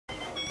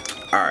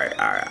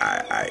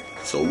Alright.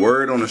 So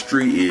word on the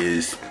street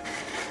is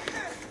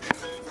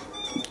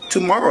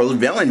tomorrow's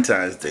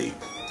Valentine's Day.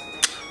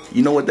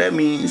 You know what that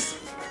means?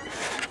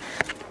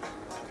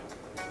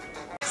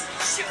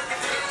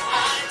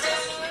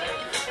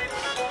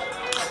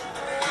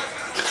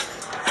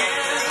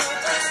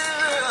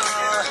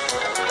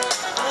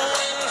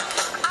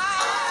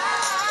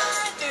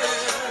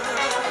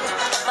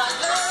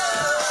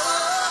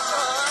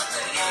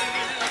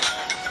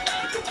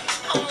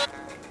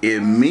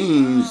 It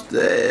means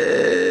that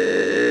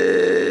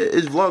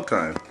it's vlog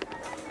time.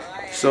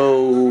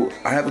 So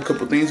I have a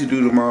couple things to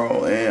do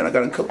tomorrow, and I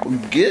got a couple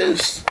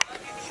gifts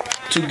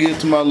to give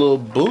to my little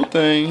boo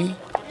thing.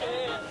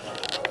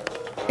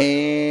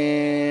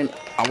 And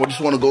I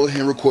just want to go ahead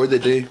and record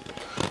that day.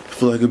 I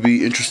feel like it'd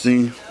be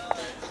interesting,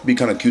 be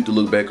kind of cute to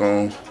look back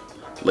on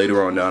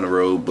later on down the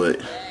road, but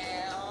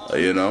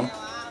you know.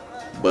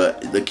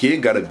 But the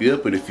kid gotta be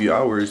up in a few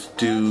hours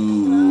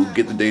to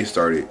get the day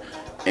started.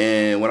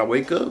 And when I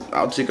wake up,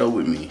 I'll take her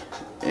with me.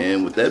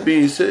 And with that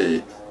being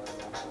said,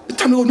 it's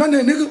time to go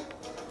night-night, nigga.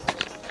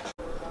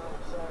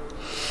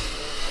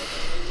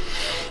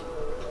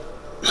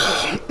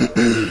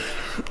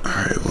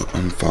 Alright, well,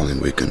 I'm finally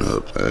waking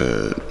up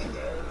at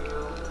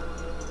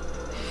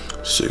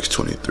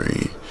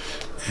 6:23.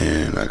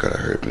 And I gotta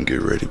hurry up and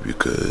get ready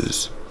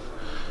because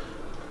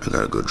I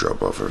gotta go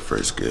drop off her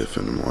first gift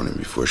in the morning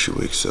before she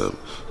wakes up.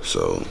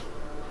 So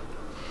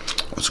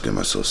once I get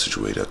myself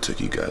situated, I'll take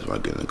you guys when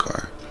I get in the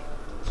car.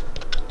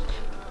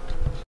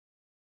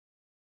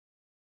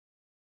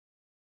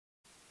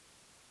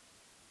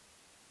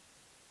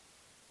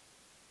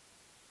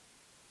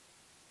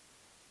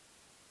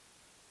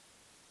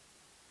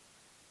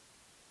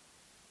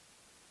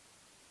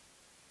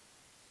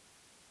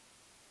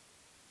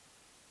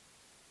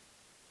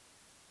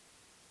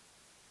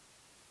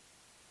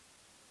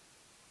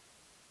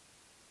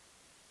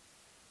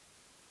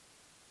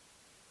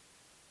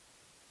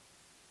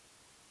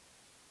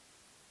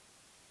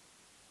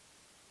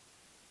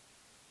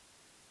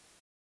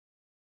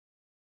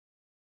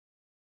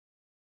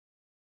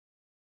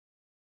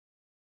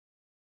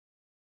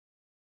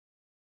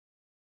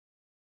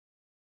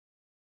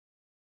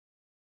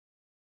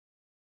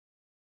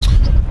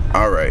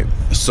 Alright,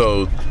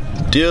 so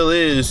deal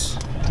is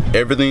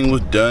everything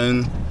was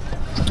done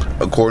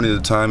according to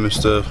the time and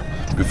stuff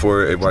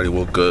before everybody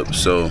woke up,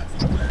 so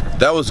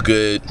that was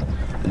good.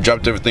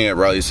 Dropped everything at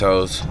Riley's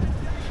house,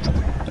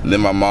 and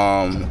then my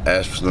mom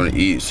asked for something to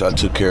eat, so I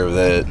took care of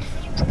that.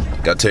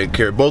 Got to take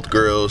care of both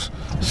girls.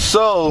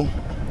 So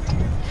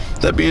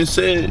that being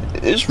said,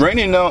 it's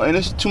raining now and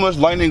it's too much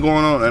lightning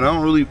going on, and I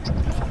don't really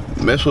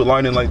mess with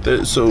lightning like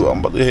that, so I'm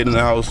about to head in the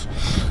house.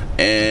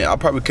 And I'll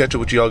probably catch up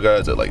with y'all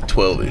guys at like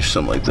 12-ish,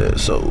 something like that.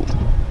 So,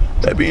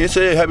 that being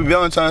said, happy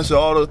Valentine's to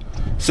all the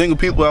single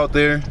people out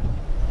there.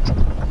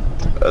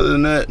 Other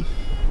than that,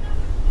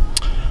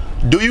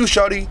 do you,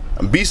 shawty?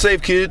 Be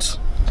safe, kids.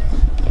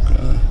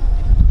 Okay.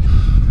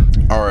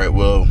 Alright,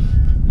 well,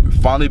 we're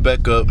finally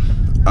back up.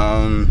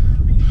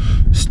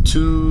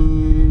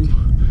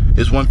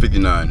 It's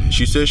 1:59.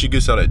 She said she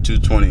gets out at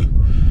 2:20.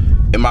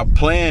 And my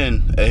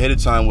plan ahead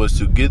of time was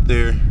to get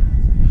there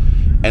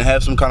and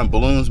have some kind of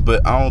balloons, but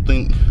I don't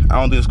think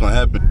it's gonna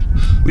happen.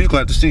 We just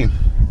gonna have to see.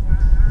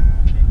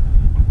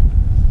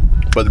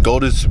 But the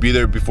goal is to be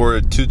there before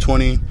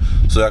 2:20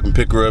 so I can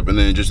pick her up and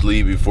then just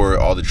leave before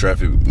all the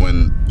traffic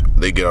when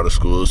they get out of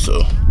school.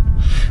 So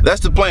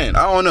that's the plan.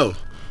 I don't know.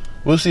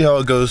 We'll see how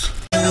it goes.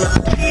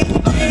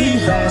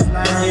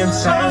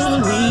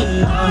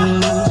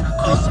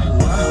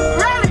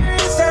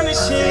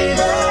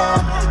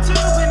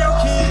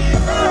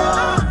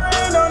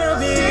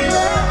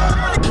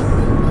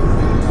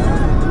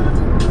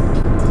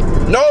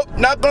 Nope,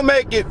 not gonna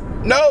make it.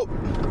 Nope.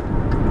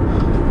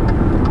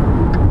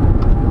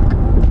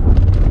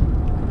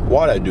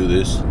 Why'd I do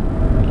this?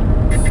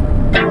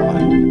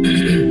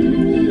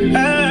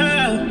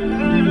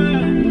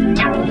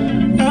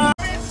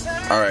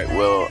 Alright,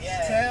 well,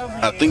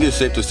 I think it's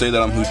safe to say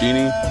that I'm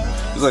Houdini.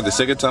 It's like the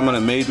second time I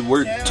made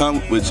work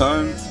time with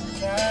time.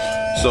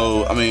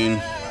 So, I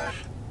mean,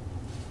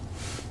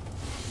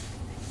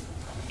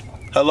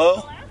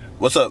 hello?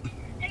 What's up?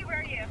 Hey, where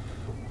are you?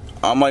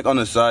 I'm like on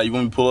the side. You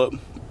want me to pull up?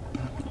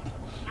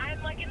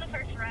 I'm like in the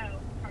first row.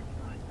 Parking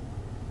lot.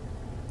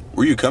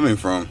 Where are you coming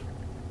from?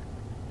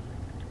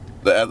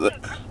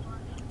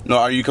 No,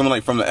 are you coming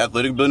like from the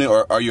athletic building,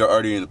 or are you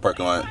already in the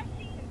parking lot?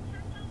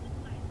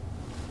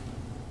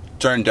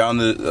 Turn down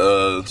the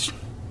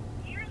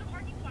You're in the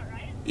parking spot,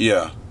 right?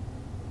 Yeah.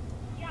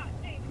 Yeah,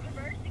 hey,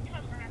 reverse and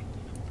come around.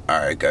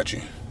 Alright, got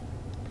you.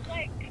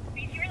 Like,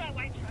 you hear that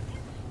white truck?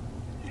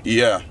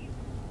 Yeah.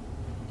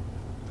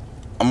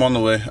 I'm on the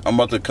way. I'm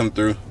about to come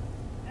through.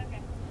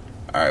 Okay.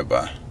 Alright,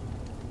 bye.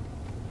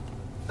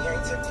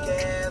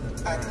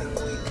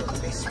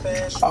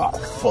 Oh,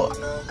 fuck.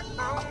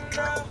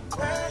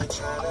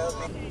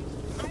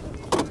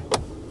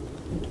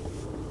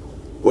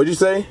 What'd you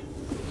say?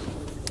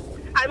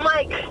 I'm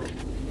like,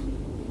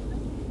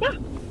 yeah.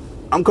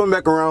 I'm coming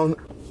back around.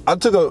 I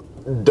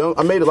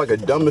made it like a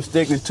dumb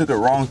mistake and took a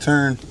wrong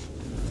turn.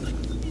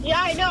 Yeah,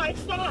 I know. I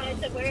saw it. I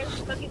said, where the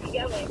fuck is he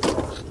going?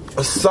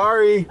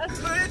 Sorry.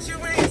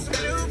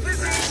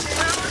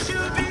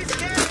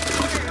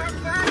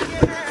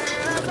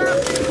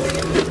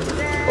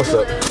 What's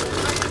up?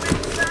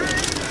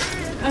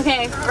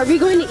 Okay, are we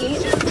going to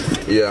eat?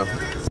 Yeah.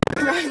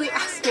 Riley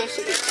asked me if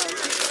she could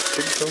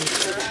come.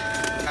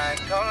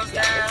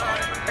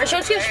 Or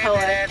should she get Chipotle?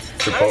 I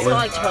don't smell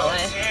like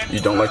Chipotle. You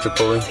don't like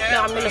Chipotle?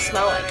 No, I'm gonna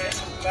smell it.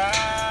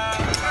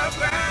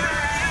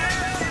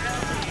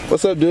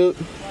 What's up, dude?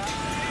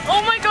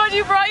 Oh my god,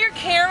 you brought your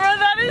camera?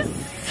 That is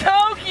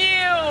so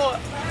cute!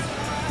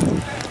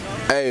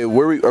 Hey, are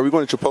we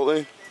going to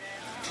Chipotle?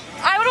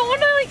 I don't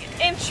want to like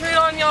intrude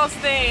on y'all's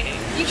thing.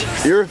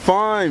 You're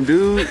fine,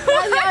 dude.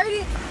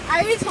 I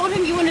already told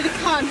him you wanted to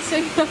come, so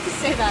you have to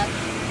say that.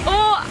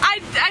 Well,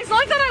 it's not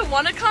like that I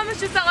want to come, it's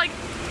just that like,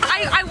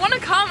 I want to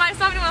come, I just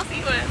don't have anyone else to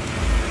eat with.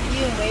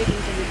 You waiting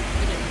to you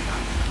didn't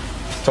come.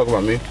 Talk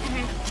about me.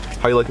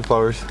 How you liking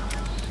flowers?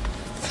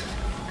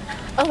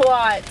 A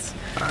lot.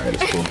 Alright,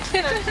 that's cool.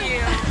 Thank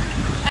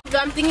you.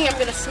 I'm thinking I'm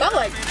gonna smell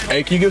like.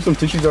 Hey, can you give some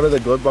tissues out of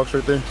that glove box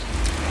right there?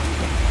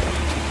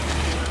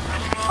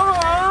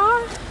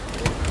 Aww.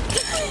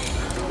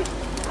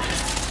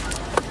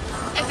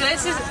 If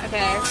this is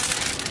okay.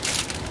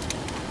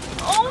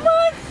 Oh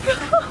my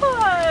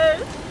god.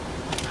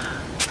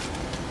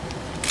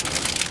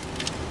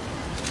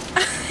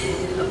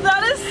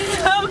 That is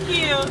so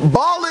cute.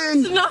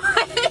 Ballin'! No.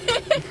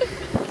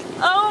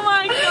 Oh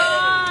my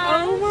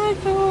god. Oh my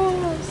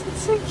gosh,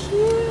 that's so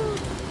cute.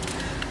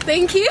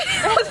 Thank you.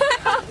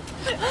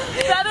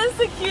 That is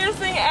the cutest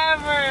thing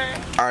ever.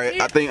 Alright,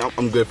 I think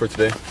I'm good for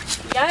today.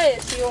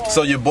 Yes, you are.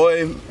 So your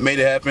boy made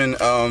it happen.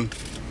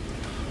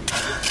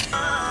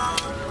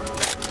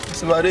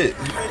 That's about it.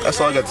 That's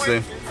all I got to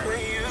say.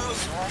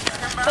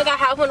 Like I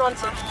have one on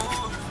too.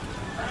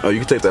 Oh, you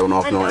can take that one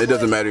off now. It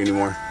doesn't matter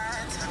anymore.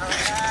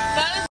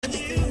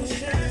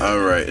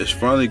 Alright, it's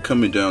finally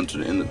coming down to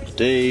the end of the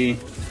day.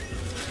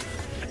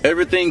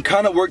 Everything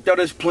kind of worked out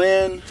as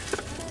planned.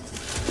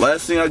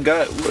 Last thing I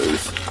got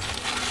was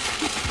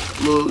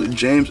a little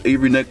James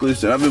Avery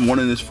necklace, and I've been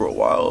wanting this for a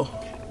while.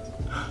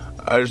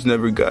 I just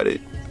never got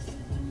it.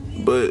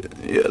 But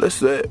yeah, that's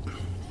that.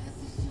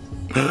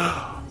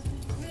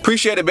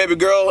 Appreciate it, baby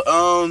girl.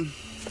 I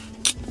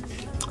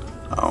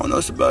don't know,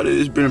 that's about it.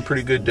 It's been a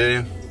pretty good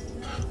day.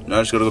 Now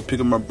I just gotta go pick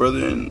up my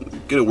brother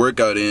and get a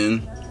workout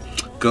in.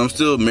 Cause I'm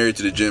still married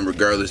to the gym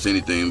regardless of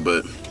anything,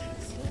 but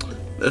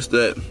that's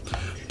that.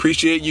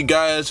 Appreciate you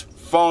guys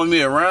following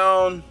me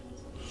around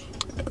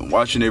and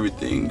watching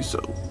everything. So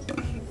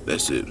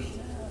that's it.